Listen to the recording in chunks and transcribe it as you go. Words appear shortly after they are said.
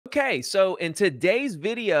Okay, so in today's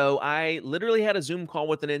video, I literally had a Zoom call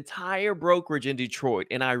with an entire brokerage in Detroit,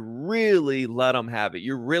 and I really let them have it.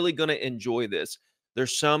 You're really going to enjoy this.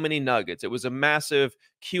 There's so many nuggets. It was a massive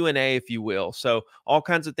Q&A, if you will. So all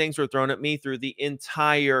kinds of things were thrown at me through the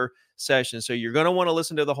entire session. So you're going to want to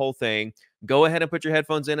listen to the whole thing. Go ahead and put your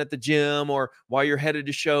headphones in at the gym or while you're headed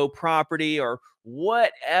to show property or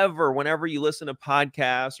whatever, whenever you listen to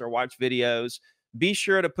podcasts or watch videos. Be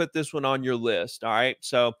sure to put this one on your list. All right.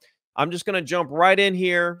 So I'm just going to jump right in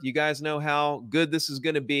here. You guys know how good this is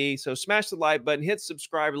going to be. So smash the like button, hit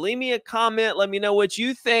subscribe, leave me a comment. Let me know what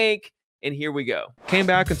you think. And here we go. Came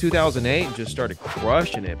back in 2008 and just started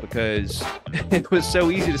crushing it because it was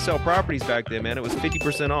so easy to sell properties back then, man. It was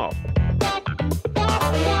 50% off.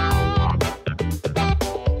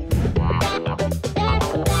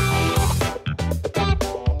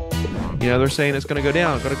 You know, they're saying it's going to go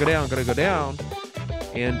down, going to go down, going to go down.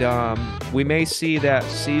 And we may see that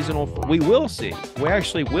seasonal. We will see. We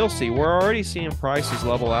actually will see. We're already seeing prices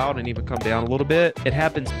level out and even come down a little bit. It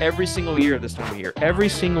happens every single year this time of year. Every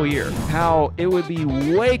single year. How it would be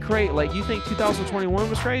way crazy. Like, you think 2021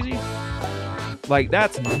 was crazy? Like,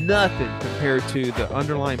 that's nothing compared to the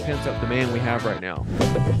underlying pent-up demand we have right now.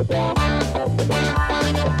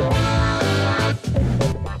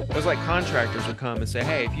 It was like contractors would come and say,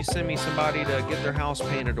 hey, if you send me somebody to get their house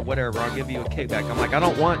painted or whatever, I'll give you a kickback. I'm like, I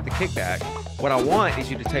don't want the kickback. What I want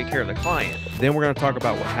is you to take care of the client. Then we're going to talk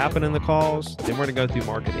about what happened in the calls. Then we're going to go through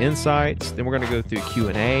market insights. Then we're going to go through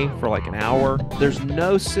Q&A for like an hour. There's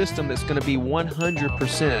no system that's going to be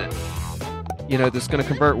 100%, that's going to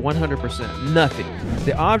convert 100%. Nothing.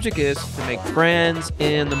 The object is to make friends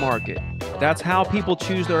in the market. That's how people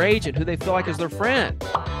choose their agent, who they feel like is their friend.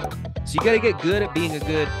 So you got to get good at being a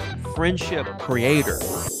good friendship creator.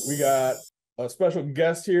 We got a special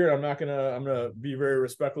guest here. I'm gonna be very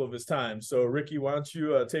respectful of his time. So Ricky, why don't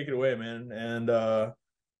you take it away, man? And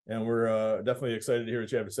we're definitely excited to hear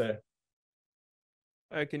what you have to say.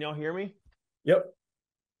 Can y'all hear me? Yep.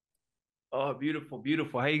 Oh, beautiful,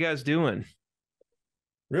 beautiful. How you guys doing?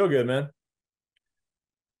 Real good, man.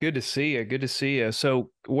 Good to see you. Good to see you. So,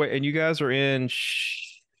 and you guys are in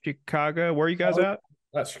Chicago. Where are you guys at?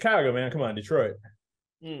 Chicago, man. Come on, Detroit.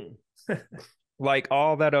 Like,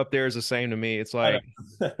 all that up there is the same to me. It's like,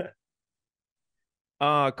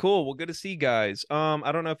 cool. Well, good to see you guys.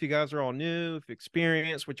 I don't know if you guys are all new, if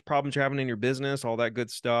experienced, which problems you're having in your business, all that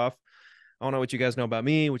good stuff. I don't know what you guys know about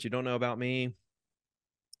me, what you don't know about me,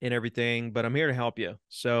 and everything, but I'm here to help you.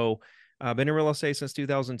 So I've been in real estate since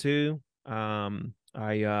 2002.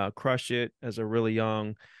 I crushed it as a really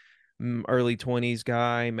young, early 20s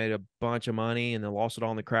guy, made a bunch of money and then lost it all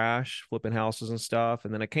in the crash, flipping houses and stuff.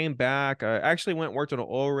 And then I came back. I actually went and worked on an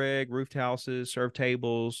oil rig, roofed houses, served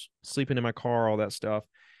tables, sleeping in my car, all that stuff.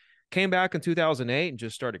 Came back in 2008 and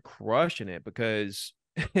just started crushing it because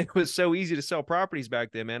it was so easy to sell properties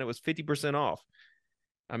back then, man. It was 50% off.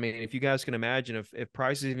 I mean, if you guys can imagine if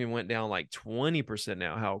prices even went down like 20%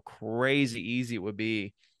 now, how crazy easy it would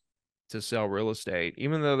be to sell real estate,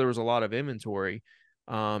 even though there was a lot of inventory.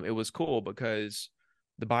 It was cool because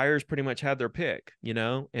the buyers pretty much had their pick,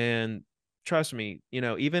 and trust me,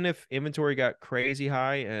 even if inventory got crazy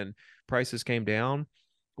high and prices came down,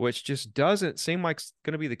 which just doesn't seem like it's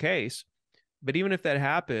going to be the case. But even if that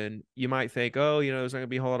happened, you might think, oh, there's not going to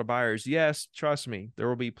be a whole lot of buyers. Yes, trust me, there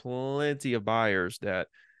will be plenty of buyers that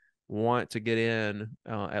want to get in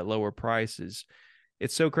at lower prices.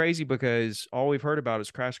 It's so crazy because all we've heard about is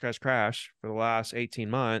crash, crash, crash for the last 18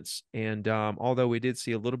 months. And although we did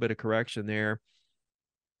see a little bit of correction there,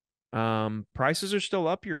 prices are still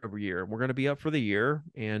up year over year. We're going to be up for the year.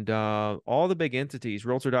 And all the big entities,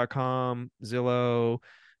 Realtor.com, Zillow,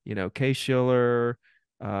 Case-Shiller,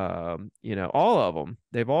 all of them,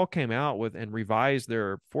 they've all came out with and revised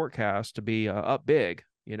their forecast to be up big.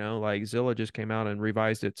 Like Zillow just came out and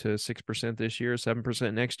revised it to 6% this year,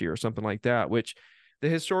 7% next year, or something like that, which the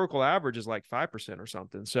historical average is like 5% or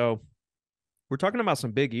something. So we're talking about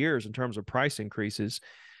some big years in terms of price increases.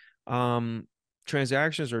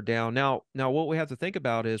 Transactions are down. Now what we have to think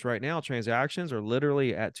about is right now, transactions are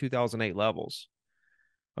literally at 2008 levels.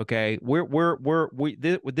 Okay.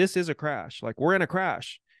 This is a crash. Like, we're in a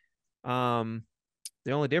crash. The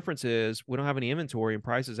only difference is we don't have any inventory and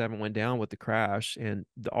prices haven't went down with the crash, and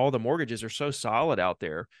all the mortgages are so solid out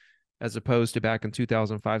there as opposed to back in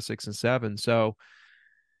 2005, 6, and 7. So,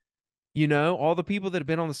 all the people that have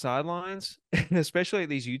been on the sidelines, especially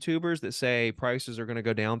these YouTubers that say prices are going to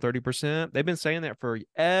go down 30%, they've been saying that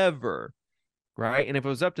forever, right? And if it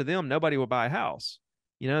was up to them, nobody would buy a house.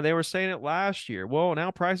 They were saying it last year. Well,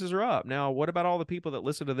 now prices are up. Now, what about all the people that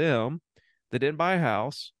listen to them that didn't buy a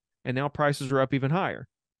house, and now prices are up even higher?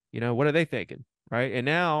 What are they thinking? Right. And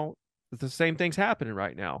now the same thing's happening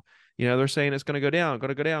right now. They're saying it's going to go down, going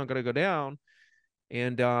to go down, going to go down.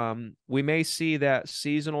 And we may see that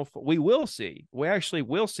seasonal. We will see. We actually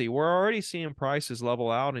will see. We're already seeing prices level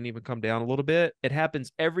out and even come down a little bit. It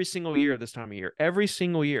happens every single year this time of year, every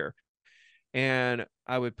single year. And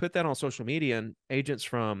I would put that on social media, and agents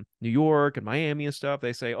from New York and Miami and stuff,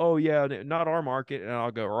 they say, oh, yeah, not our market. And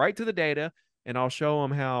I'll go right to the data and I'll show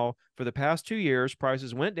them how for the past 2 years,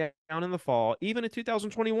 prices went down in the fall, even in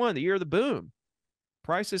 2021, the year of the boom.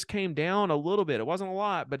 Prices came down a little bit. It wasn't a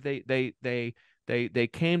lot, but they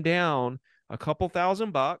came down a couple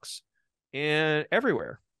 $1,000 and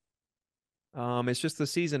everywhere. It's just the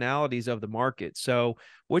seasonalities of the market. So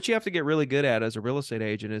what you have to get really good at as a real estate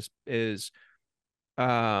agent is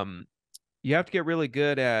you have to get really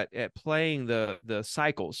good at playing the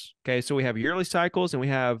cycles. Okay. So we have yearly cycles and we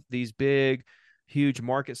have these big, huge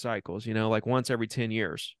market cycles, like once every 10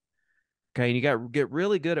 years. Okay. And you got to get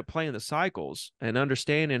really good at playing the cycles and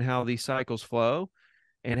understanding how these cycles flow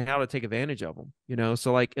and how to take advantage of them.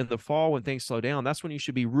 So like in the fall, when things slow down, that's when you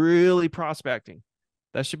should be really prospecting.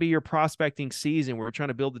 That should be your prospecting season where we're trying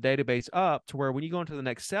to build the database up to where when you go into the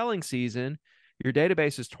next selling season, your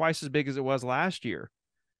database is twice as big as it was last year.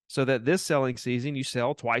 So that this selling season, you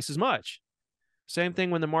sell twice as much. Same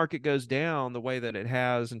thing when the market goes down the way that it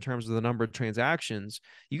has in terms of the number of transactions.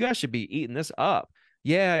 You guys should be eating this up.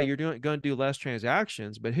 Yeah, you're going to do less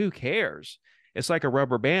transactions, but who cares? It's like a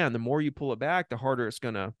rubber band. The more you pull it back, the harder it's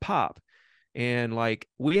going to pop. And like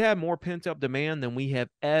we have more pent up demand than we have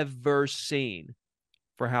ever seen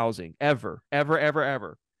for housing, ever.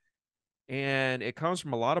 And it comes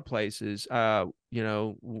from a lot of places.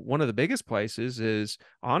 One of the biggest places is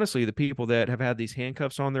honestly the people that have had these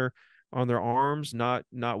handcuffs on their arms, not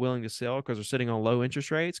willing to sell because they're sitting on low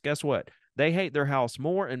interest rates. Guess what? They hate their house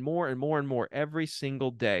more and more and more and more every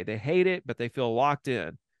single day. They hate it, but they feel locked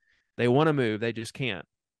in. They want to move, they just can't.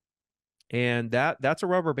 And that's a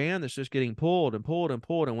rubber band that's just getting pulled and pulled and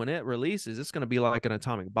pulled. And when it releases, it's going to be like an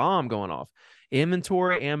atomic bomb going off.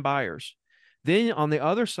 Inventory and buyers. Then on the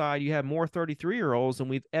other side, you have more 33-year-olds than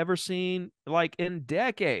we've ever seen like in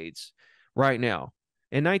decades right now.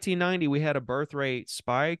 In 1990, we had a birth rate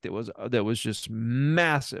spike that was just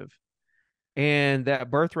massive. And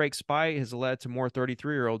that birth rate spike has led to more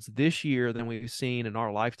 33-year-olds this year than we've seen in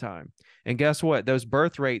our lifetime. And guess what? Those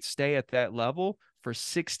birth rates stay at that level for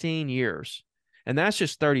 16 years. And that's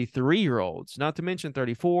just 33-year-olds, not to mention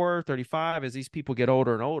 34, 35 as these people get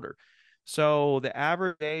older and older. So the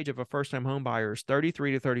average age of a first-time home buyer is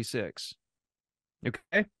 33 to 36.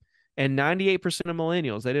 Okay. And 98% of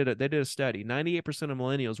millennials, they did a study, 98% of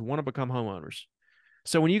millennials want to become homeowners.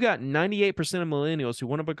 So when you got 98% of millennials who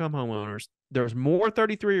want to become homeowners, there's more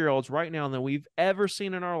 33-year-olds right now than we've ever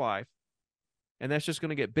seen in our life. And that's just going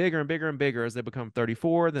to get bigger and bigger and bigger as they become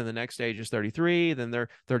 34. Then the next stage is 33. Then they're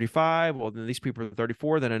 35. Well, then these people are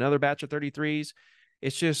 34. Then another batch of 33s.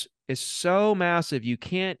 It's so massive. You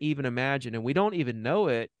can't even imagine. And we don't even know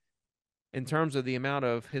it in terms of the amount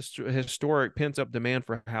of historic pent up demand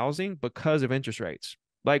for housing because of interest rates.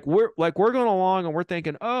 Like we're going along and we're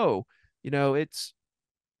thinking, oh, it's,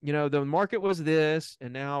 the market was this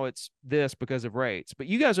and now it's this because of rates. But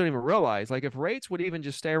you guys don't even realize, like, if rates would even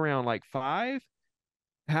just stay around like 5,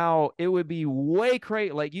 how it would be way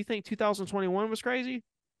crazy. Like, you think 2021 was crazy?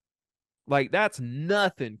 Like, that's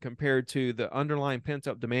nothing compared to the underlying pent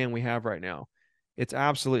up demand we have right now. It's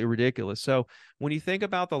absolutely ridiculous. So when you think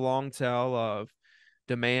about the long tail of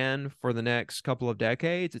demand for the next couple of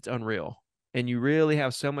decades, it's unreal. And you really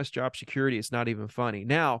have so much job security, it's not even funny.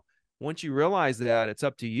 Now, once you realize that, it's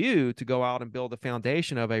up to you to go out and build a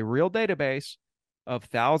foundation of a real database of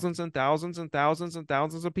thousands and thousands and thousands and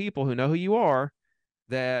thousands of people who know who you are,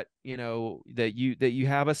 that you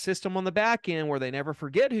have a system on the back end where they never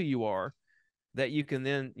forget who you are, that you can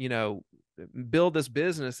then build this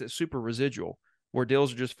business that's super residual, where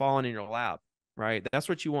deals are just falling in your lap, right? That's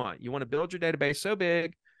what you want. You want to build your database so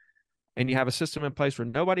big and you have a system in place where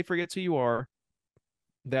nobody forgets who you are,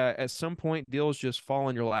 that at some point deals just fall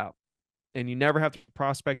in your lap and you never have to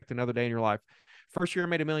prospect another day in your life. First year I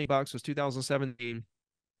made $1 million was 2017.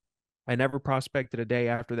 I never prospected a day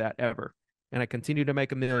after that ever. And I continued to make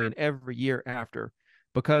 $1 million every year after,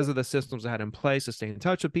 because of the systems I had in place to stay in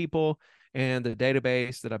touch with people and the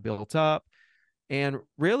database that I built up. And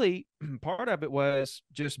really part of it was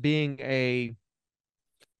just being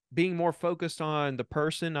more focused on the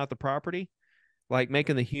person, not the property, like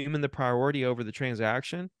making the human the priority over the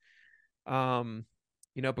transaction.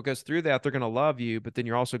 Because through that, they're going to love you, but then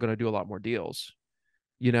you're also going to do a lot more deals,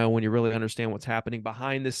 when you really understand what's happening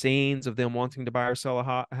behind the scenes of them wanting to buy or sell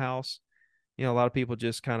a house. A lot of people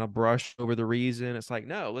just kind of brush over the reason. It's like,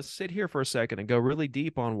 no, let's sit here for a second and go really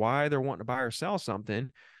deep on why they're wanting to buy or sell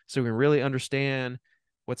something so we can really understand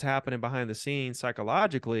what's happening behind the scenes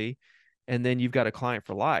psychologically. And then you've got a client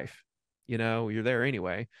for life. You're there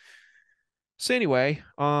anyway. So anyway,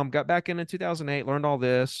 got back in 2008, learned all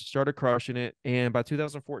this, started crushing it. And by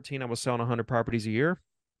 2014, I was selling 100 properties a year.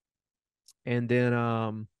 And then,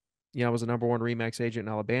 I was a number one Remax agent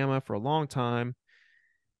in Alabama for a long time,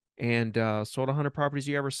 and sold 100 properties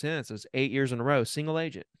a year ever since. It's 8 years in a row, single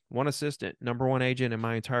agent, one assistant, number one agent in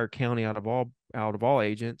my entire county out of all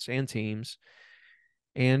agents and teams.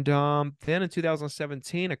 And then in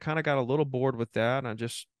 2017, I kind of got a little bored with that, and I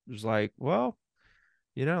just was like, well,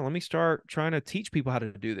 let me start trying to teach people how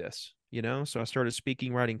to do this. So I started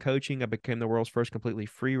speaking, writing, coaching. I became the world's first completely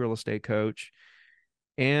free real estate coach,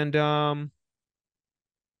 and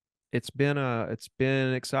it's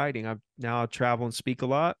been exciting. I've now travel and speak a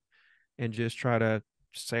lot, and just try to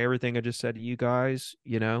say everything I just said to you guys,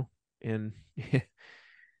 and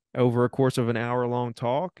over a course of an hour long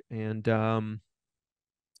talk, and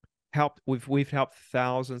we've helped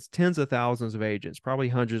thousands, tens of thousands of agents, probably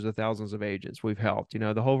hundreds of thousands of agents we've helped.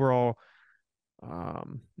 The overall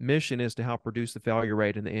mission is to help reduce the failure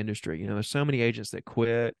rate in the industry. There's so many agents that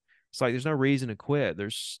quit. It's like there's no reason to quit.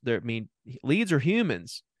 I mean, leads are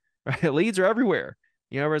humans, right? Leads are everywhere.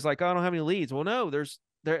 Everybody's like, oh, I don't have any leads. Well, no,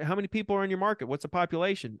 how many people are in your market? What's the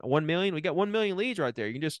population? 1 million? We got 1 million leads right there.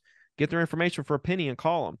 You can just get their information for a penny and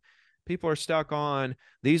call them. People are stuck on,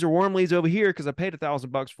 these are warm leads over here because I paid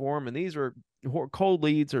 $1,000 for them, and these are cold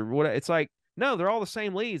leads or what. It's like, no, they're all the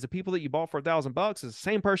same leads. The people that you bought for $1,000 is the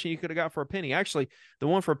same person you could have got for a penny. Actually, the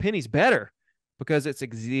one for a penny is better because it's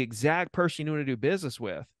the exact person you want to do business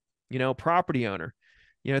with. Property owner.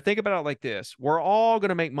 Think about it like this: we're all going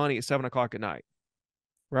to make money at 7 o'clock at night,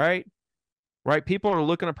 right? Right? People are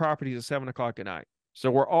looking at properties at 7 o'clock at night. So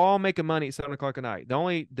we're all making money at 7 o'clock at night. The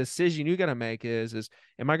only decision you got to make is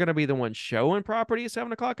am I going to be the one showing property at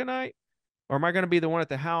 7 o'clock at night? Or am I going to be the one at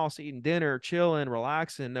the house eating dinner, chilling,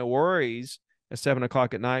 relaxing, no worries at 7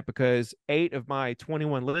 o'clock at night because 8 of my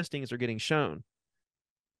 21 listings are getting shown?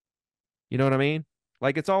 You know what I mean?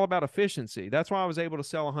 Like, it's all about efficiency. That's why I was able to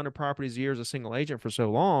sell 100 properties a year as a single agent for so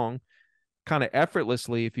long, kind of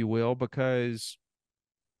effortlessly, if you will, because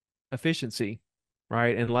efficiency,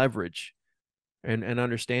 right? And leverage. And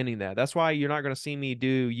understanding that. That's why you're not going to see me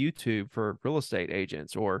do YouTube for real estate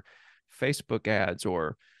agents or Facebook ads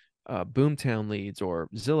or Boomtown leads or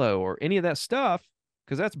Zillow or any of that stuff,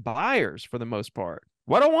 because that's buyers for the most part.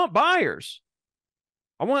 What I want buyers.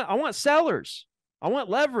 I want sellers. I want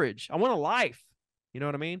leverage. I want a life. You know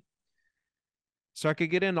what I mean? So I could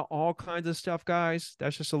get into all kinds of stuff, guys.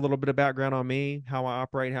 That's just a little bit of background on me, how I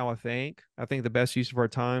operate, how I think. I think the best use of our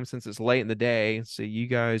time, since it's late in the day. So you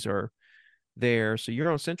guys are there. So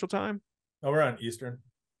you're on Central Time? Oh, we're on Eastern.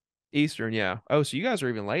 Eastern, yeah. Oh, so you guys are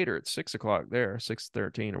even later. It's 6 o'clock there,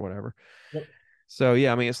 6:13 or whatever. Yep. So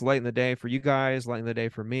yeah, I mean, it's late in the day for you guys, late in the day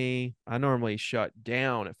for me. I normally shut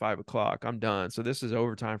down at 5 o'clock. I'm done. So this is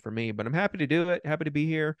overtime for me, but I'm happy to do it. Happy to be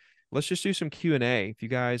here. Let's just do some Q&A. If you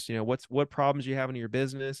guys, what problems you have in your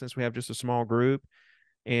business, since we have just a small group,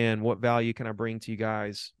 and what value can I bring to you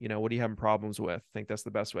guys? What are you having problems with? I think that's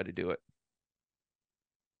the best way to do it.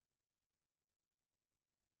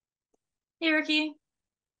 Hey, Ricky.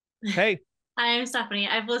 Hey. I'm Stephanie.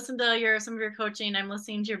 I've listened to some of your coaching. I'm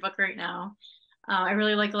listening to your book right now. I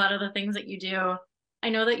really like a lot of the things that you do. I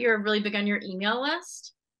know that you're really big on your email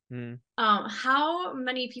list. How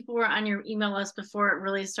many people were on your email list before it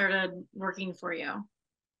really started working for you?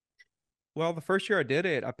 Well, the first year I did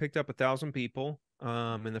it, I picked up 1,000 people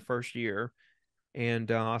in the first year, and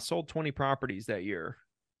I sold 20 properties that year.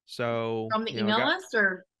 So from the email list,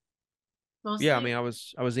 or mostly? Yeah, I mean, I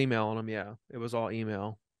was emailing them. Yeah, it was all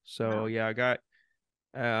email. So yeah, I got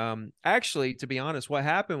actually, to be honest, what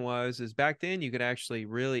happened is back then you could actually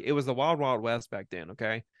it was the wild, wild west back then.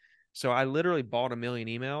 Okay. So I literally bought 1 million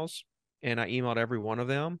emails, and I emailed every one of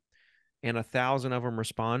them, and 1,000 of them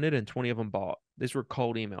responded and 20 of them bought. These were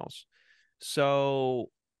cold emails.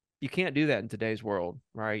 So you can't do that in today's world,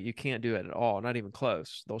 right? You can't do it at all. Not even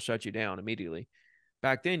close. They'll shut you down immediately.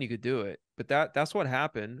 Back then you could do it, but that's what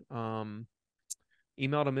happened. Emailed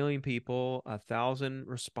 1 million people, 1,000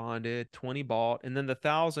 responded, 20 bought, and then the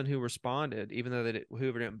 1,000 who responded, even though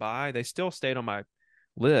whoever didn't buy, they still stayed on my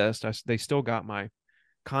list. They still got my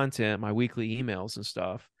content, my weekly emails and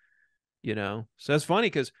stuff. So it's funny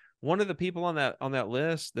because one of the people on that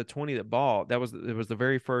list, the 20 that bought, it was the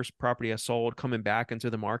very first property I sold coming back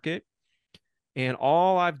into the market. And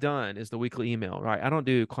all I've done is the weekly email, right? I don't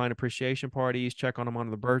do client appreciation parties, check on them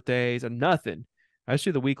on the birthdays, and nothing. I just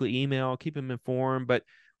do the weekly email, keep them informed. But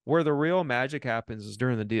where the real magic happens is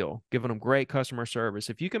during the deal, giving them great customer service.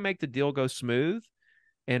 If you can make the deal go smooth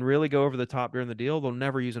and really go over the top during the deal, they'll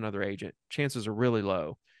never use another agent. Chances are really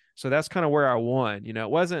low. So that's kind of where I won. You know,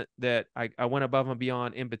 it wasn't that I went above and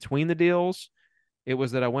beyond in between the deals. It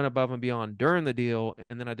was that I went above and beyond during the deal,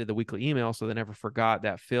 and then I did the weekly email, so they never forgot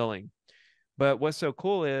that feeling. But what's so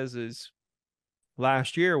cool is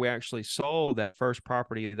last year we actually sold that first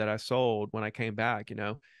property that I sold when I came back. You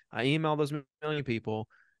know, I emailed those million people,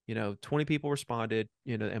 you know, 20 people responded,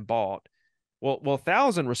 you know, and bought. Well,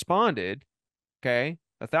 1,000 responded. Okay.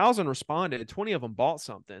 1,000 responded, 20 of them bought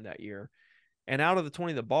something that year. And out of the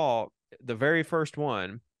 20 that bought, the very first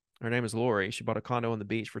one, her name is Lori. She bought a condo on the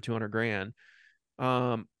beach for 200 grand.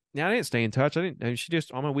 Now I didn't stay in touch. She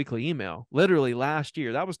just on my weekly email, literally last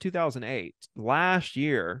year, that was 2008. Last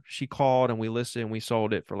year, she called and we listed and we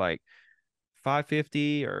sold it for like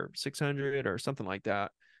 550 or 600 or something like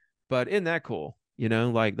that. But isn't that cool? You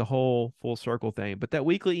know, like the whole full circle thing. But that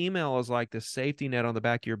weekly email is like the safety net on the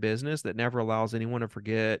back of your business that never allows anyone to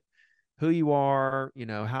forget who you are, you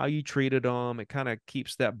know, how you treated them. It kind of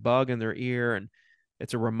keeps that bug in their ear, and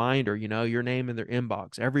it's a reminder, you know, your name in their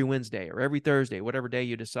inbox every Wednesday or every Thursday, whatever day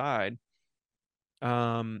you decide.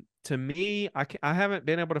 To me, I haven't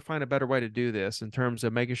been able to find a better way to do this in terms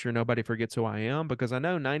of making sure nobody forgets who I am, because I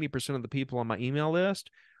know 90% of the people on my email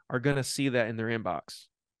list are going to see that in their inbox.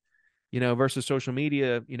 You know, versus social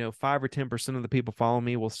media, you know, 5 or 10% of the people following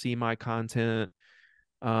me will see my content.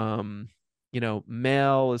 You know,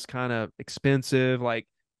 mail is kind of expensive. Like,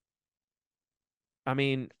 I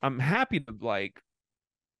mean, I'm happy to like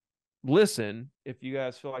listen if you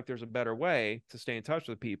guys feel like there's a better way to stay in touch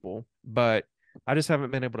with people, but I just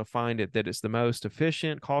haven't been able to find it that it's the most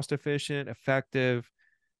efficient, cost efficient, effective,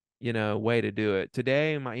 you know, way to do it.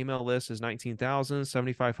 Today, my email list is 19,000,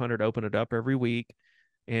 7,500 open it up every week,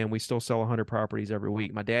 and we still sell 100 properties every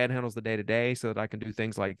week. My dad handles the day to day so that I can do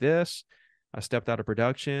things like this. I stepped out of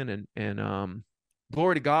production, and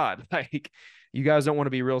glory to God. Like, you guys don't want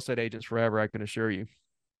to be real estate agents forever, I can assure you.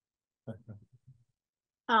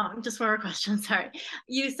 Just one more question. Sorry.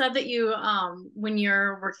 You said that you, when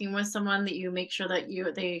you're working with someone, that you make sure that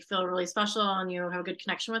they feel really special and you have a good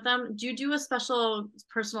connection with them. Do you do a special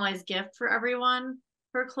personalized gift for everyone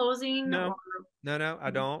for closing? No, or... no,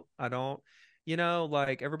 I don't. You know,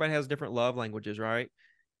 like everybody has different love languages, right?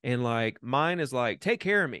 And like mine is like, take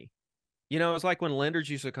care of me. You know, it's like when lenders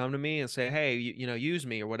used to come to me and say, hey, you know, use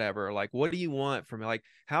me or whatever. Like, what do you want from me? Like,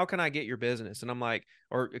 how can I get your business? And I'm like,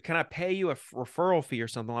 or can I pay you a referral fee or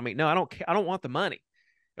something? I mean, no, I don't want the money.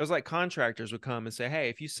 It was like contractors would come and say, hey,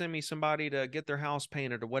 if you send me somebody to get their house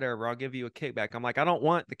painted or whatever, I'll give you a kickback. I'm like, I don't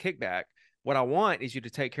want the kickback. What I want is you to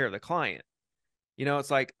take care of the client. You know,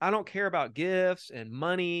 it's like, I don't care about gifts and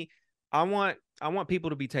money. I want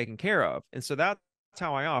people to be taken care of. And so that's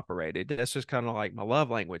how I operated. That's just kind of like my love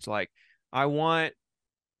language. Like, I want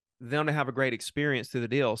them to have a great experience through the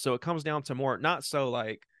deal. So it comes down to more, not so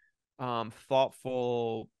like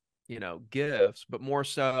thoughtful, you know, gifts, but more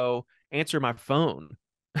so answer my phone.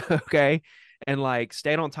 Okay. And like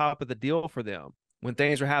stayed on top of the deal for them. When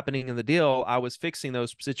things were happening in the deal, I was fixing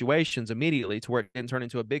those situations immediately to where it didn't turn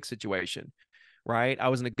into a big situation. Right. I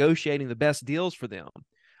was negotiating the best deals for them.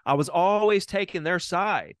 I was always taking their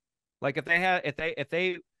side. Like if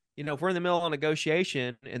they, you know, if we're in the middle of a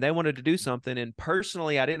negotiation and they wanted to do something and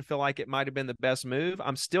personally I didn't feel like it might have been the best move,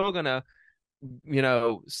 I'm still going to, you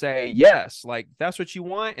know, say yes, like that's what you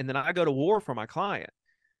want. And then I go to war for my client,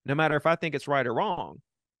 no matter if I think it's right or wrong.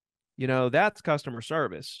 You know, that's customer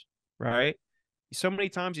service, right? So many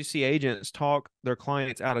times you see agents talk their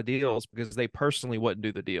clients out of deals because they personally wouldn't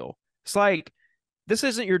do the deal. It's like, this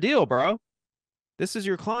isn't your deal, bro. This is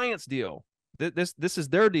your client's deal. This is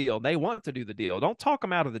their deal. They want to do the deal. Don't talk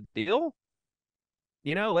them out of the deal.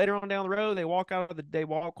 You know, later on down the road, they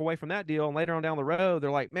walk away from that deal, and later on down the road,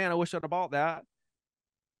 they're like, "Man, I wish I'd have bought that."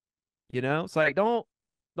 You know, it's like don't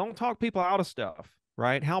talk people out of stuff,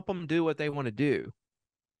 right? Help them do what they want to do.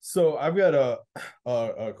 So I've got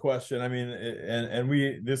a question. I mean,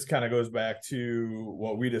 and this kind of goes back to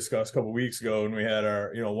what we discussed a couple of weeks ago when we had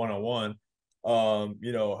our, you know, one-on-one.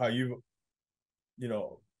 You know, how you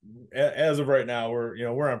know, as of right now,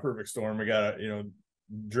 we're on perfect storm. We got, you know,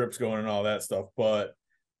 drips going and all that stuff. But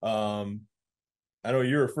I know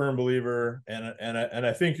you're a firm believer, and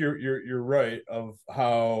I think you're right of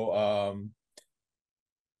how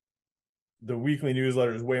the weekly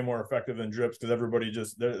newsletter is way more effective than drips, because everybody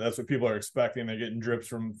that's what people are expecting. They're getting drips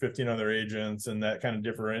from 15 other agents, and that kind of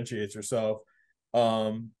differentiates yourself.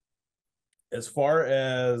 As far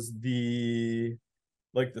as the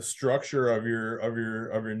like the structure of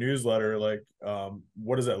your newsletter, like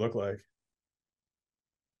what does that look like?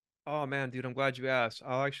 Oh man, dude, I'm glad you asked.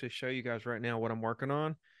 I'll actually show you guys right now what I'm working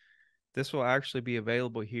on. This will actually be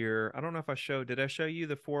available here. I don't know if did I show you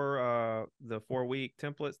the 4 week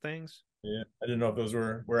template things? Yeah, I didn't know if those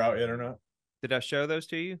were out yet or not. Did I show those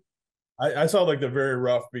to you? I saw like the very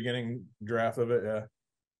rough beginning draft of it. Yeah.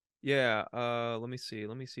 Yeah, let me see.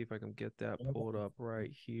 Let me see if I can get that pulled up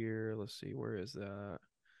right here. Let's see, where is that?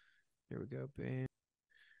 Here we go. Bam.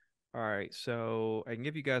 All right, so I can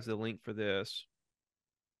give you guys the link for this.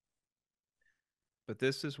 But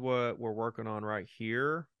this is what we're working on right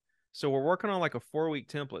here. So we're working on like a 4 week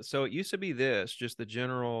template. So it used to be this, just the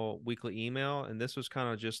general weekly email, and this was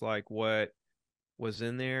kind of just like what was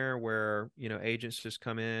in there where, agents just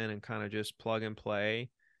come in and kind of just plug and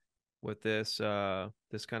play with this kind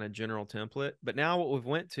of general template. But now what we've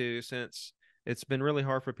went to, since it's been really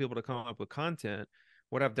hard for people to come up with content,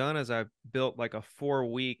 what I've done is I've built like a 4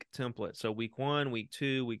 week template. So week 1, week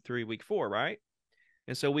 2, week 3, week 4, right?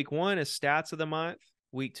 And so week 1 is stats of the month.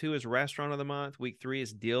 Week 2 is restaurant of the month. Week 3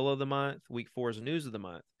 is deal of the month. Week 4 is news of the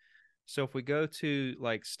month. So if we go to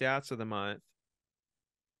like stats of the month,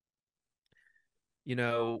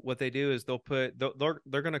 what they do is they're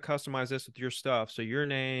going to customize this with your stuff. So your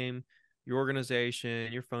name, your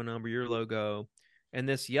organization, your phone number, your logo. And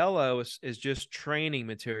this yellow is just training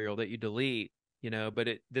material that you delete, but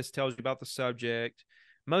this tells you about the subject.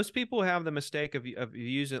 Most people have the mistake of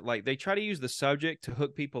using, like, they try to use the subject to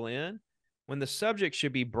hook people in when the subject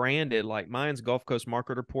should be branded. Like mine's Gulf Coast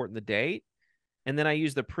Market Report and the date. And then I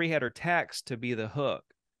use the pre-header text to be the hook.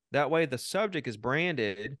 That way the subject is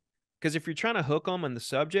branded, because if you're trying to hook them on the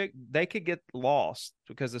subject, they could get lost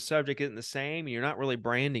because the subject isn't the same. And you're not really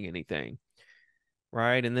branding anything,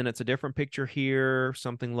 right? And then it's a different picture here,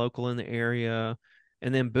 something local in the area.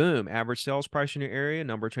 And then boom, average sales price in your area,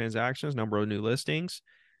 number of transactions, number of new listings.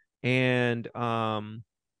 And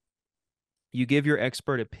you give your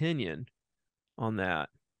expert opinion on that.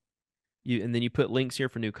 And then you put links here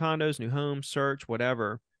for new condos, new homes, search,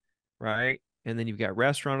 whatever, right? And then you've got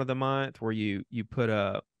restaurant of the month, where you put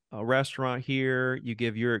a restaurant here. You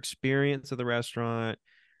give your experience of the restaurant,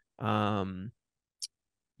 what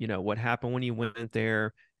happened when you went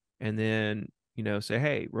there, and then say,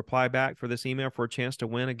 hey, reply back for this email for a chance to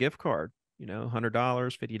win a gift card, $100,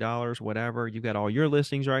 $50, whatever. You got all your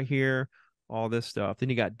listings right here, all this stuff. Then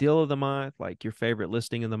you got deal of the month, like your favorite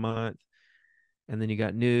listing of the month. And then you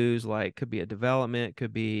got news, like could be a development,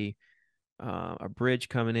 could be a bridge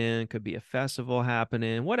coming in, could be a festival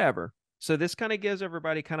happening, whatever. So this kind of gives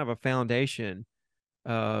everybody kind of a foundation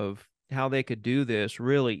of how they could do this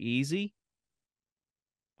really easy.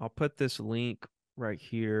 I'll put this link right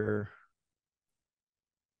here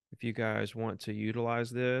if you guys want to utilize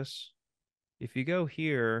this. If you go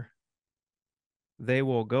here, they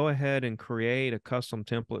will go ahead and create a custom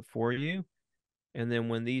template for you. And then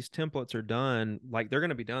when these templates are done, like they're going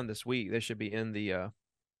to be done this week, they should be in the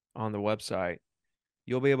on the website.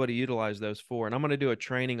 You'll be able to utilize those for, and I'm going to do a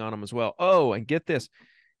training on them as well. Oh, and get this.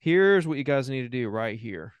 Here's what you guys need to do right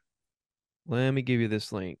here. Let me give you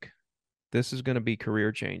this link. This is going to be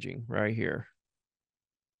career changing right here.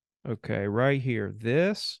 Okay, right here.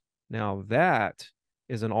 Now that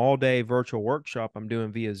is an all-day virtual workshop I'm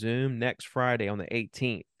doing via Zoom next Friday on the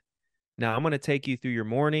 18th. Now I'm going to take you through your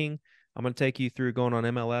morning. I'm going to take you through going on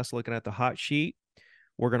MLS, looking at the hot sheet.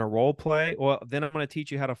 We're going to role play. Well, then I'm going to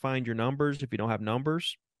teach you how to find your numbers if you don't have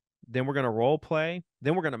numbers. Then we're going to role play.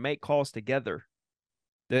 Then we're going to make calls together.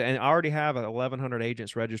 And I already have 1,100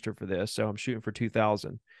 agents registered for this, so I'm shooting for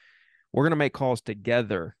 2,000. We're going to make calls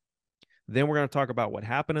together. Then we're going to talk about what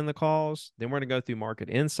happened in the calls. Then we're going to go through market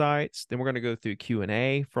insights. Then we're going to go through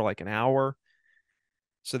Q&A for like an hour.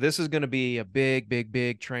 So this is going to be a big, big,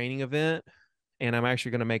 big training event. And I'm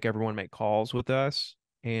actually going to make everyone make calls with us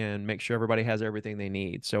and make sure everybody has everything they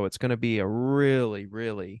need. So it's going to be a really,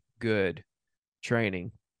 really good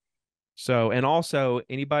training. So, and also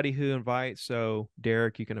anybody who invites, so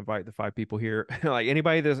Derek, you can invite the 5 people here. Like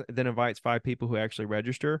anybody that invites 5 people who actually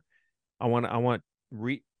register,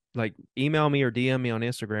 like email me or DM me on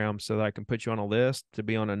Instagram so that I can put you on a list to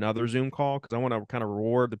be on another Zoom call, because I want to kind of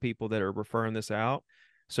reward the people that are referring this out.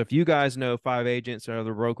 So if you guys know 5 agents or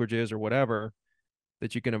other brokerages or whatever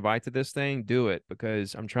that you can invite to this thing, do it,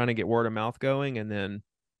 because I'm trying to get word of mouth going and then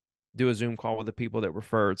do a Zoom call with the people that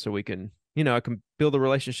referred so we can, I can build a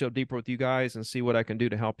relationship deeper with you guys and see what I can do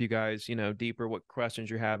to help you guys, deeper, what questions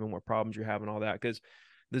you're having, what problems you're having, all that. Because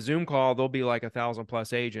the Zoom call, there'll be like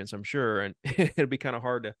 1,000+ agents, I'm sure, and it'll be kind of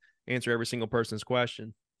hard to answer every single person's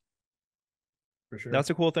question. For sure. That's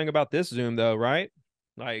the cool thing about this Zoom though, right?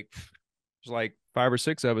 Like There's like 5 or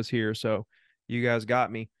 6 of us here, so you guys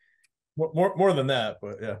got me. More than that,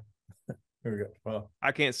 but yeah. Here we go. Well,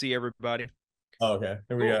 I can't see everybody. oh, okay.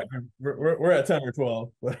 Here we Cool. go. We're at 10 or 12.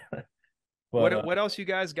 But What else you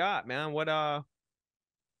guys got, man?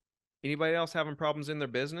 Anybody else having problems in their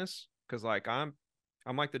business? Because like I'm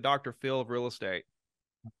like the Dr. Phil of real estate.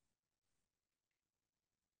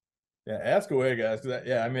 yeah, ask away, guys. Because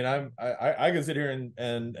I mean, I can sit here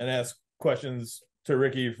and ask questions to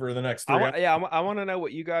Ricky for the next 3 hours. I want to know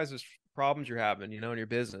what you guys' problems you're having, in your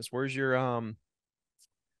business. Where's your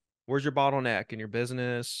bottleneck in your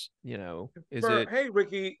business? Hey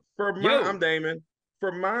Ricky, I'm Damon.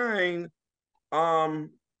 For mine,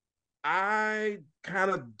 I kind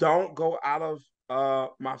of don't go out of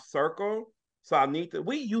my circle. So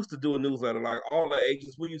we used to do a newsletter, like all the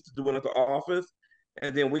agents, we used to do it at the office.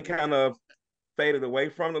 And then we kind of faded away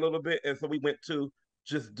from it a little bit. And so we went to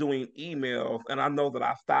just doing emails. And I know that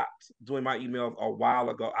I stopped doing my emails a while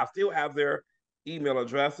ago. I still have their email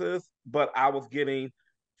addresses, but I was getting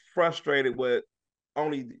frustrated with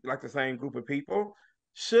only like the same group of people.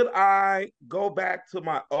 Should I go back to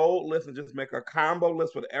my old list and just make a combo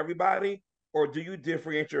list with everybody? Or do you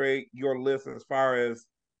differentiate your list as far as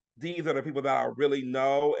these are the people that I really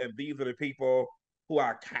know and these are the people who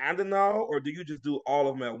I kind of know? Or do you just do all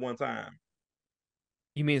of them at one time?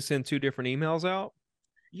 You mean send 2 different emails out?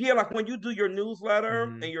 Yeah, like when you do your newsletter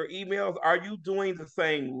and your emails, are you doing the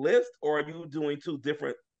same list or are you doing 2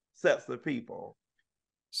 different sets of people?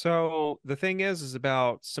 So the thing is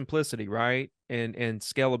about simplicity, right? And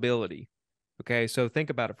scalability. Okay, so think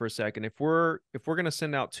about it for a second. If we're going to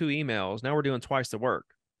send out 2 emails, now we're doing twice the work,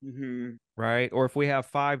 right? Or if we have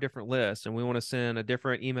 5 different lists and we want to send a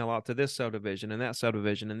different email out to this subdivision and that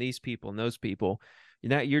subdivision and these people and those people,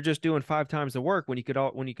 you're just doing 5 times the work when you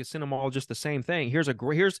could send them all just the same thing. Here's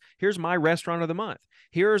my restaurant of the month.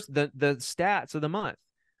 Here's the stats of the month,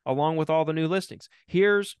 along with all the new listings.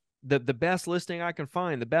 Here's the best listing I can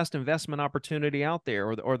find, the best investment opportunity out there,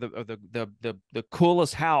 or the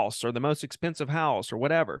coolest house or the most expensive house or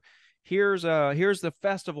whatever. Here's the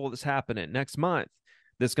festival that's happening next month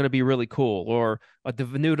that's going to be really cool, or a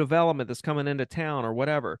new development that's coming into town or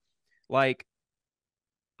whatever. Like,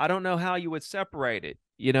 I don't know how you would separate it.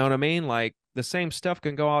 You know what I mean? Like, the same stuff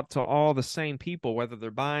can go out to all the same people, whether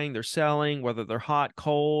they're buying, they're selling, whether they're hot,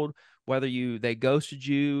 cold, whether they ghosted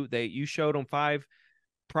you, you showed them 5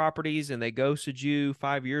 properties and they ghosted you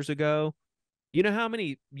 5 years ago. You know how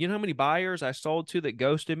many buyers I sold to that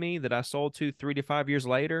ghosted me, that I sold to 3 to 5 years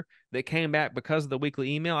later, that came back because of the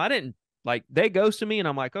weekly email? I didn't, like, they ghosted me and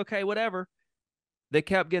I'm like, okay, whatever. They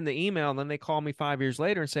kept getting the email and then they call me 5 years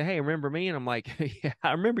later and say, hey, remember me? And I'm like, yeah,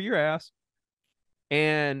 I remember your ass.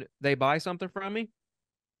 And they buy something from me.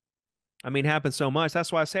 I mean, it happens so much.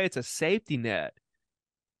 That's why I say it's a safety net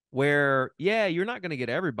where, yeah, you're not going to get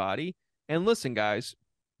everybody. And listen, guys,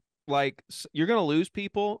 like, you're going to lose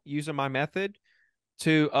people using my method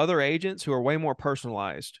to other agents who are way more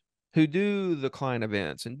personalized, who do the client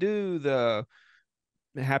events and do the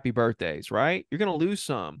happy birthdays, right? You're going to lose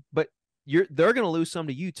some, but they're going to lose some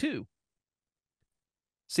to you too.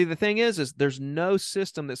 See, the thing is there's no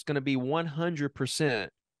system that's going to be 100%,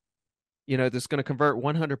 that's going to convert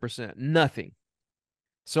 100%, nothing.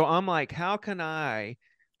 So I'm like, how can I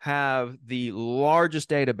have the largest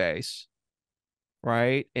database,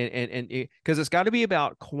 right? And because it's got to be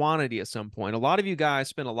about quantity at some point. A lot of you guys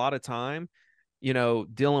spend a lot of time,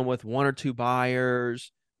 dealing with 1 or 2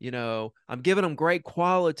 buyers. I'm giving them great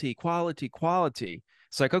quality.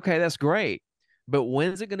 It's like, okay, that's great, but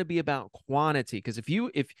when's it going to be about quantity? Because if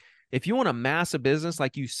you want to amass a business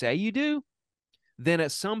like you say you do, then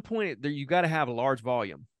at some point you got to have a large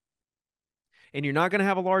volume. And you're not going to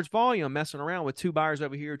have a large volume messing around with 2 buyers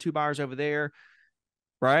over here, 2 buyers over there,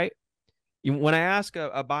 right? When I ask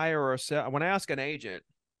a buyer or when I ask an agent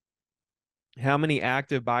how many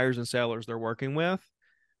active buyers and sellers they're working with,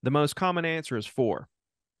 the most common answer is 4,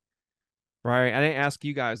 right? I didn't ask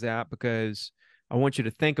you guys that because I want you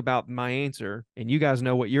to think about my answer, and you guys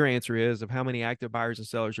know what your answer is of how many active buyers and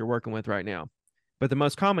sellers you're working with right now. But the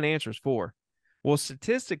most common answer is 4. Well,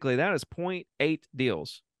 statistically, that is 0.8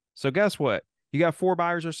 deals. So guess what? You got 4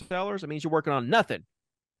 buyers or sellers. It means you're working on nothing.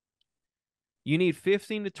 You need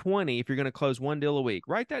 15 to 20 if you're going to close 1 deal a week.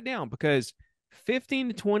 Write that down, because 15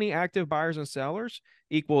 to 20 active buyers and sellers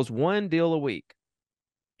equals 1 deal a week.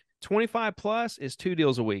 25 plus is 2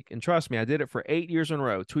 deals a week. And trust me, I did it for 8 years in a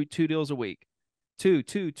row. 2 deals a week. 2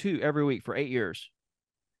 every week for 8 years.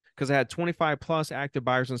 Because I had 25 plus active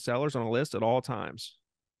buyers and sellers on a list at all times.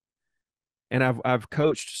 And I've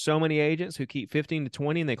coached so many agents who keep 15 to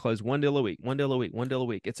 20 and they close 1 deal a week, 1 deal a week, 1 deal a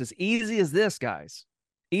week. It's as easy as this, guys.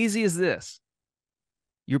 Easy as this.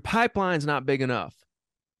 Your pipeline's not big enough.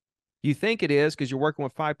 You think it is because you're working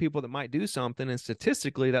with 5 people that might do something, and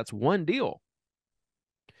statistically, that's one deal.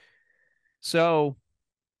 So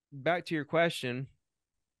back to your question,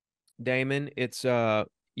 Damon, it's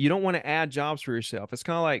you don't want to add jobs for yourself. It's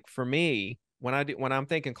kind of like for me, when I'm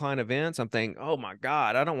thinking client events, I'm thinking, oh my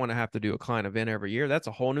God, I don't want to have to do a client event every year. That's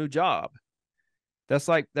a whole new job. That's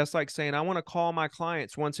like saying I want to call my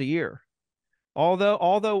clients once a year. Although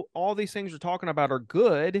all these things we're talking about are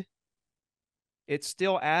good, it's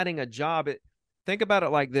still adding a job. Think about it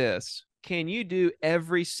like this. Can you do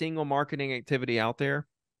every single marketing activity out there?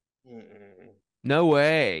 No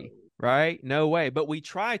way, right? No way. But we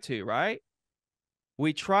try to, right?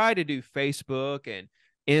 We try to do Facebook and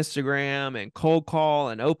Instagram and cold call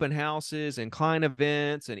and open houses and client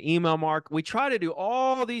events and email marketing. We try to do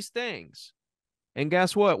all these things. And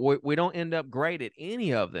guess what? We don't end up great at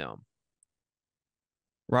any of them.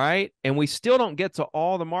 Right? And we still don't get to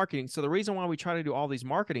all the marketing. So the reason why we try to do all these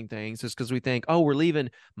marketing things is because we think, oh, we're leaving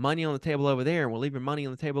money on the table over there and we're leaving money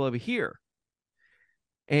on the table over here.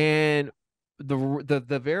 And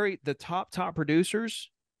the top producers,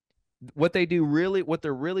 what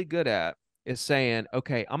they're really good at is saying,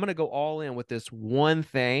 okay, I'm going to go all in with this one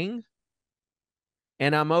thing.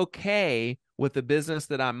 And I'm okay with the business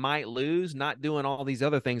that I might lose, not doing all these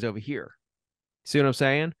other things over here. See what I'm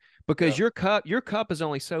saying? Because your cup is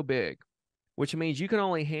only so big, which means you can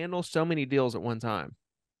only handle so many deals at one time.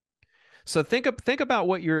 So think about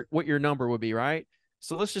what your number would be, right?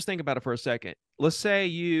 So let's just think about it for a second. Let's say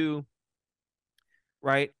you,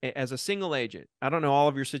 right, as a single agent, I don't know all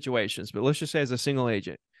of your situations, but let's just say as a single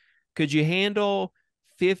agent, could you handle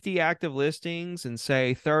 50 active listings and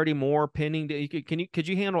say 30 more pending? Could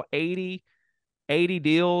you handle 80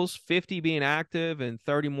 deals, 50 being active and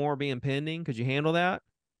 30 more being pending? Could you handle that?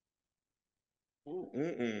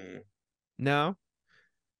 No.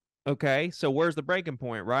 Okay. So where's the breaking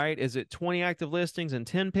point, right? Is it 20 active listings and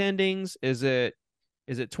 10 pendings? Is it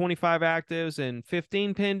 25 actives and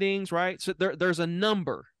 15 pendings, right? So there's a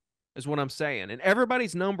number is what I'm saying. And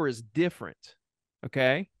everybody's number is different.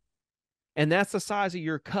 Okay. And that's the size of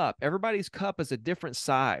your cup. Everybody's cup is a different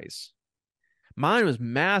size. Mine was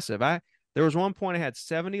massive. There was one point I had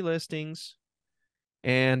 70 listings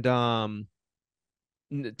and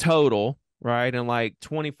total, right? And like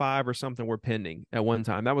 25 or something were pending at one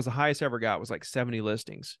time. That was the highest I ever got, was like 70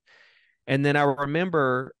 listings. And then I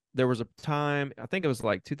remember there was a time, I think it was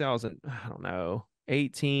like 2000, I don't know,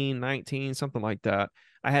 18, 19, something like that.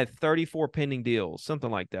 I had 34 pending deals, something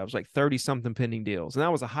like that. It was like 30 something pending deals. And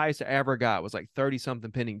that was the highest I ever got, was like 30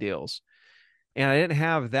 something pending deals. And I didn't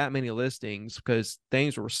have that many listings because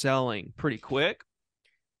things were selling pretty quick.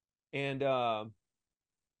 And that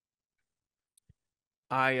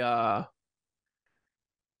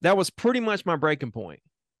was pretty much my breaking point,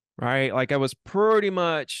 right? Like that was pretty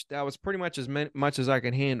much as much as I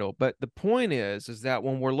can handle. But the point is that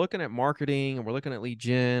when we're looking at marketing and we're looking at lead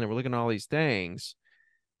gen and we're looking at all these things,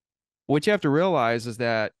 what you have to realize is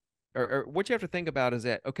that, or what you have to think about is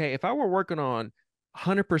that, okay, if I were working on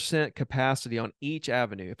 100% capacity on each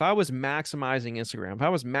avenue, if I was maximizing Instagram, if I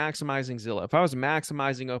was maximizing Zillow, if I was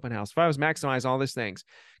maximizing open house, if I was maximizing all these things,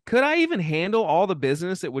 could I even handle all the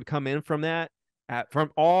business that would come in from that,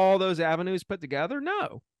 from all those avenues put together?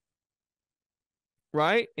 No.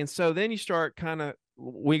 Right. And so then you start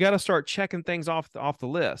we got to start checking things off the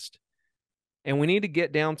list. And we need to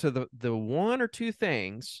get down to the one or two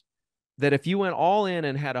things that if you went all in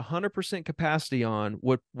and had 100% capacity on,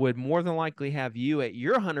 would more than likely have you at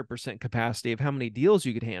your 100% capacity of how many deals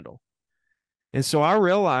you could handle. And so I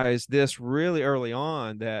realized this really early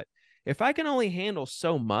on, that if I can only handle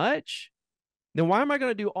so much, then why am I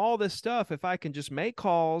going to do all this stuff if I can just make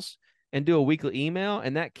calls and do a weekly email,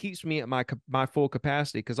 and that keeps me at my full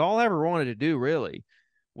capacity? Because all I ever wanted to do really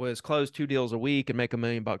was close 2 deals a week and make $1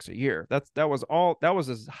 million a year. That was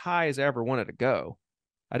as high as I ever wanted to go.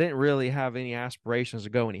 I didn't really have any aspirations to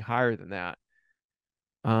go any higher than that.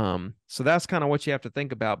 So that's kind of what you have to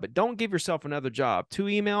think about. But don't give yourself another job. 2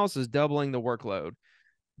 emails is doubling the workload.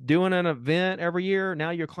 Doing an event every year,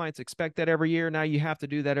 now your clients expect that every year. Now you have to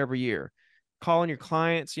do that every year. Calling your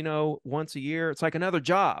clients, once a year, it's like another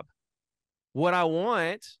job. What I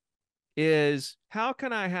want is, how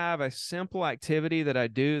can I have a simple activity that I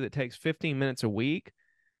do that takes 15 minutes a week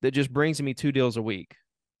that just brings me 2 deals a week?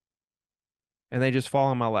 And they just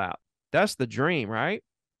fall in my lap. That's the dream, right?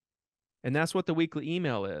 And that's what the weekly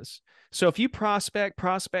email is. So if you prospect,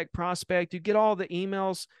 you get all the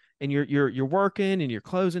emails and you're working and you're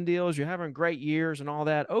closing deals, you're having great years and all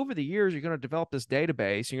that. Over the years, you're going to develop this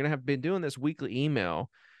database. You're going to have been doing this weekly email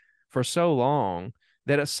for so long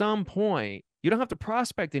that at some point you don't have to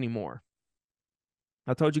prospect anymore.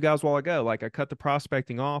 I told you guys a while ago, like I cut the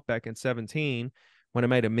prospecting off back in 17 when I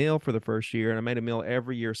made a meal for the first year, and I made a meal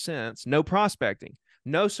every year since. No prospecting,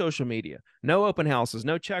 no social media, no open houses,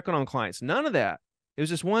 no checking on clients, none of that. It was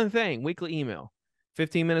just one thing, weekly email.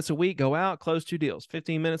 15 minutes a week, go out, close 2 deals.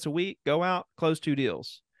 15 minutes a week, go out, close 2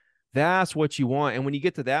 deals. That's what you want. And when you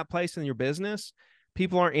get to that place in your business,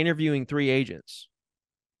 people aren't interviewing 3 agents.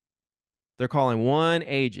 They're calling one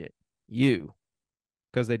agent, you,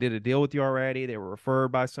 because they did a deal with you already. They were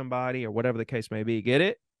referred by somebody or whatever the case may be. Get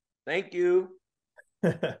it? Thank you.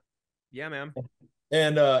 Yeah, man.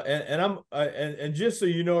 And just so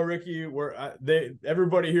you know, Ricky,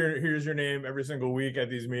 everybody here hears your name every single week at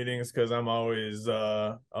these meetings because I'm always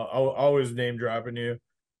always name dropping you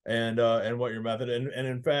and what your method and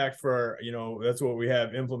in fact for that's what we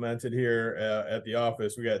have implemented here at the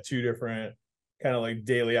office. We got 2 different kind of like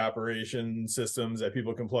daily operation systems that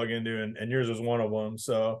people can plug into, and yours is one of them.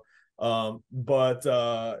 So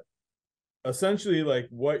but essentially like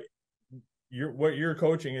what your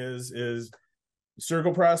coaching is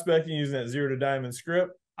circle prospecting using that 0 to diamond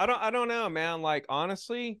script. I don't know, man. Like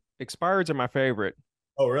honestly, expireds are my favorite.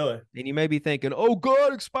 Oh, really? And you may be thinking, oh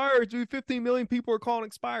God, expireds, dude, 15 million people are calling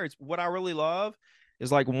expireds. What I really love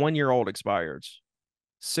is like 1-year-old expireds,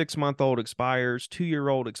 6-month-old expireds,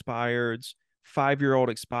 2-year-old expireds, 5-year-old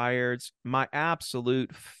expireds. My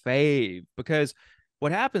absolute fave, because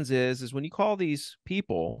what happens is when you call these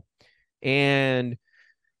people and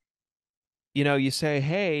you say,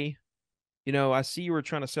 hey, I see you were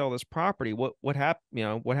trying to sell this property. What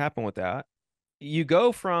happened? What happened with that? You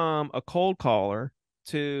go from a cold caller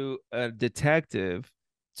to a detective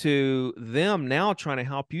to them now trying to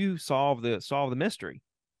help you solve the mystery.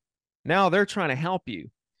 Now they're trying to help you.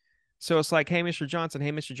 So it's like, hey, Mr.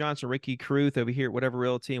 Johnson, Ricky Caruth over here at Whatever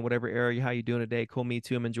Realty in whatever area. How you doing today? Cool, me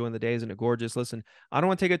too. I'm enjoying the days. Isn't it gorgeous? Listen, I don't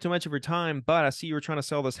want to take up too much of your time, but I see you were trying to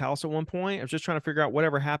sell this house at one point. I was just trying to figure out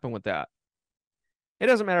whatever happened with that. It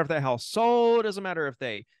doesn't matter if that house sold. It doesn't matter if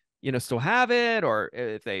they, still have it or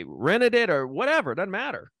if they rented it or whatever. It doesn't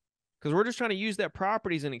matter, because we're just trying to use that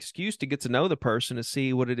property as an excuse to get to know the person to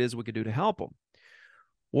see what it is we could do to help them.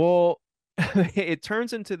 Well, it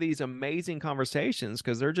turns into these amazing conversations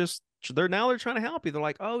because they're trying to help you. They're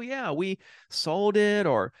like, oh yeah, we sold it,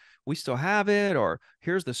 or we still have it, or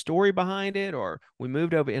here's the story behind it, or we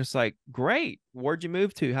moved over. And it's like, great. Where'd you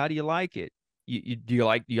move to? How do you like it? Do you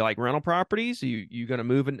like rental properties? Are you going to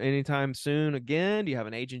move in anytime soon again? Do you have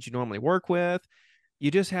an agent you normally work with? You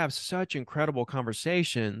just have such incredible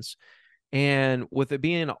conversations. And with it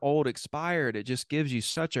being old expired, it just gives you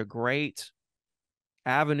such a great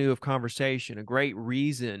avenue of conversation, a great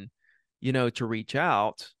reason, to reach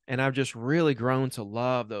out. And I've just really grown to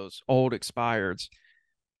love those old expireds.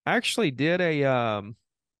 I actually did I'll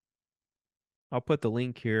put the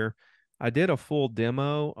link here. I did a full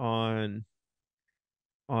demo on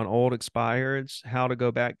old expireds, how to go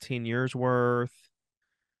back 10 years worth.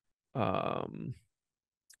 I'll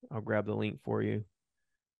grab the link for you.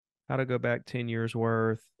 How to go back 10 years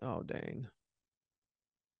worth. Oh, dang.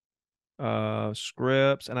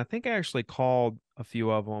 Scripts. And I think I actually called a few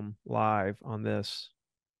of them live on this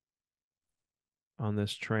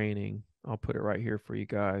training. I'll put it right here for you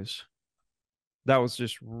guys. That was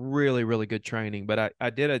just really, really good training. But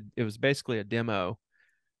it was basically a demo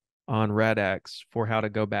on RedX for how to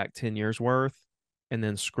go back 10 years worth, and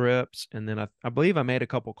then scripts. And then I believe I made a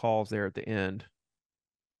couple calls there at the end.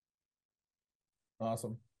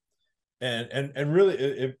 Awesome. And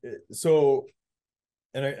really,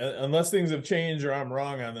 unless things have changed or I'm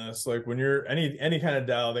wrong on this, like when you're any kind of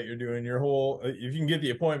dial that you're doing, if you can get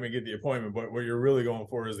the appointment, but what you're really going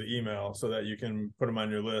for is the email so that you can put them on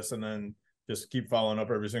your list and then just keep following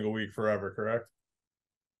up every single week forever, correct?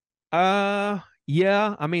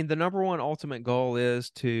 Yeah. I mean, the number one ultimate goal is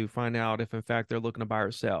to find out if in fact they're looking to buy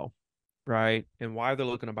or sell, right? And why they're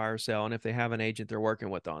looking to buy or sell, and if they have an agent they're working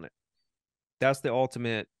with on it. That's the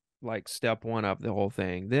ultimate, like, step one of the whole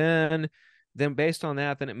thing. Then based on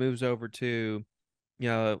that, then it moves over to,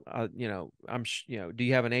 do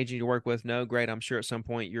you have an agent you work with? No, great. I'm sure at some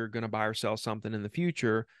point you're going to buy or sell something in the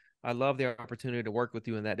future. I love the opportunity to work with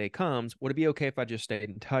you when that day comes. Would it be okay if I just stayed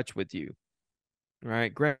in touch with you? All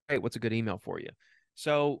right, great. What's a good email for you?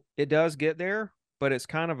 So it does get there, but it's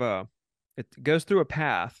kind of it goes through a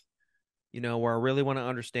path, where I really want to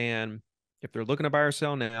understand if they're looking to buy or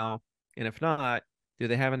sell now. And if not, do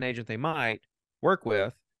they have an agent they might work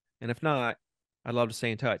with? And if not, I'd love to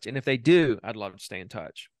stay in touch. And if they do, I'd love to stay in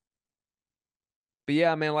touch. But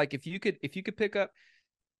yeah, man, like if you could pick up,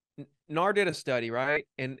 NAR did a study, right?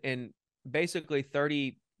 And basically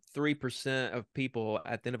 3% of people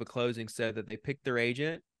at the end of a closing said that they picked their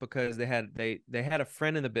agent because they had a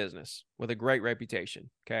friend in the business with a great reputation.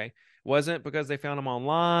 Okay. It wasn't because they found them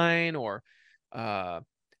online or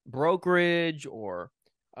brokerage or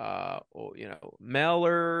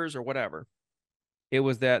mailers or whatever. It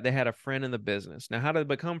was that they had a friend in the business. Now, how did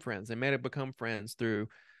they become friends? They may have become friends through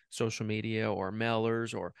social media or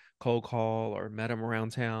mailers or cold call or met them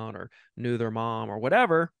around town or knew their mom or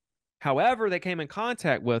whatever. However, they came in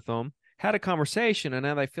contact with them, had a conversation, and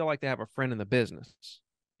now they feel like they have a friend in the business.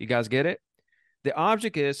 You guys get it? The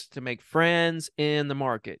object is to make friends in the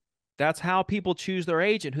market. That's how people choose their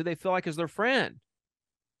agent, who they feel like is their friend.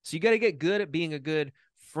 So you got to get good at being a good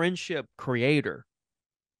friendship creator.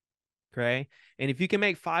 Okay. And if you can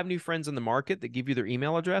make 5 new friends in the market that give you their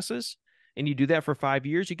email addresses, and you do that for 5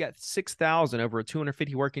 years, you got 6,000 over a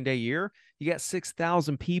 250 working day year. You got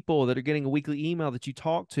 6,000 people that are getting a weekly email that you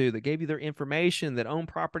talk to, that gave you their information, that own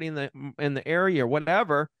property in the area or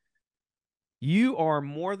whatever. You are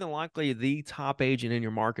more than likely the top agent in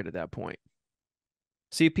your market at that point.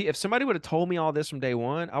 See, if somebody would have told me all this from day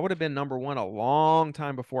one, I would have been number one a long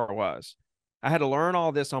time before I was. I had to learn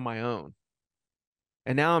all this on my own.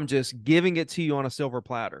 And now I'm just giving it to you on a silver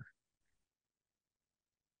platter.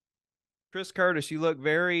 Chris Curtis, you look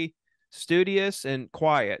very studious and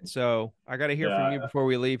quiet. So I got to hear from you before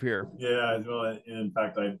we leave here. Yeah, well, in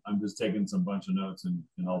fact, I'm just taking some bunch of notes and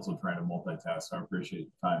also trying to multitask. I appreciate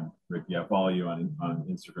the time, Ricky. I follow you on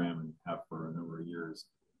Instagram and have for a number of years.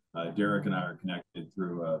 Derek and I are connected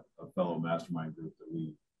through a fellow mastermind group that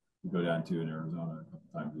we go down to in Arizona a couple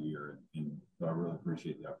times a year. And so I really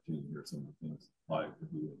appreciate the opportunity to hear some of the things live with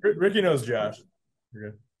you. Ricky knows Josh.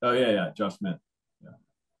 You're good. Oh, yeah. Josh Smith. Yeah.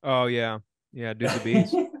 Oh, yeah. Yeah, dude, the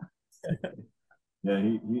beast. Yeah,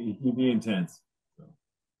 he be intense. So.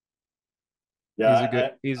 Yeah,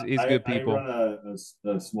 he's good people. I run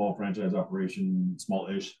a small franchise operation,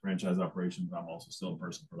 small-ish franchise operation, but I'm also still in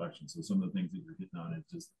personal production. So some of the things that you're hitting on,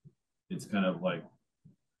 it's kind of like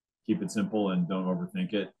keep it simple and don't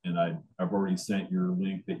overthink it. And I've already sent your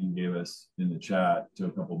link that you gave us in the chat to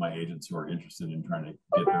a couple of my agents who are interested in trying to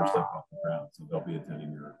get their stuff off the ground. So they'll be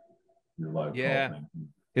attending your live call thing.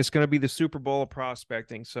 It's going to be the Super Bowl of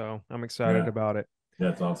prospecting, so I'm excited about it.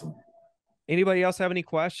 Yeah, it's awesome. Anybody else have any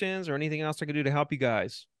questions or anything else I could do to help you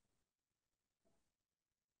guys?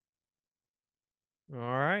 All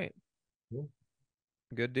right. Cool.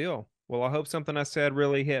 Good deal. Well, I hope something I said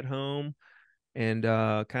really hit home and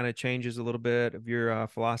kind of changes a little bit of your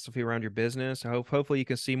philosophy around your business. Hopefully you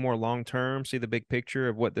can see more long-term, see the big picture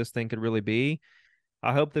of what this thing could really be.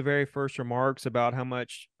 I hope the very first remarks about how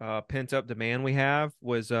much pent-up demand we have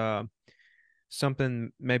was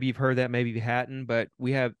something. Maybe you've heard that, maybe you hadn't, but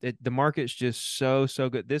we have the market's just so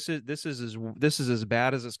good. This is as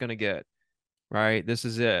bad as it's going to get, right? This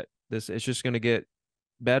is it. It's just going to get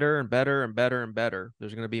better and better and better and better.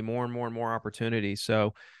 There's going to be more and more and more opportunities.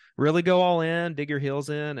 So really go all in, dig your heels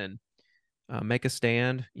in, and make a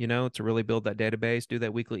stand. To really build that database, do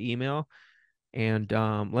that weekly email, and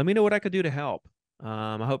let me know what I could do to help.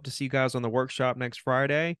 I hope to see you guys on the workshop next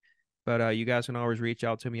Friday, but you guys can always reach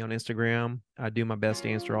out to me on Instagram. I do my best to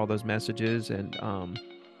answer all those messages, and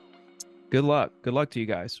good luck. Good luck to you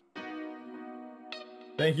guys.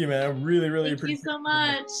 Thank you, man. I really Thank appreciate you so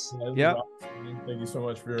much. Yep. Awesome. Thank you so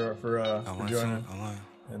much for joining.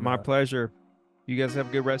 My pleasure. You guys have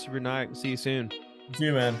a good rest of your night. See you soon. See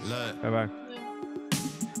you, man. Bye-bye.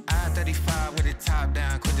 I-35 with the top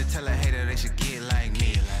down, quick to tell a hater they should get like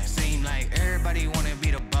me. Seem like everybody wanna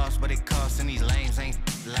be the boss, but it costs and these lames ain't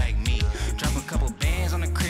like me. Drop a couple bands on the crib.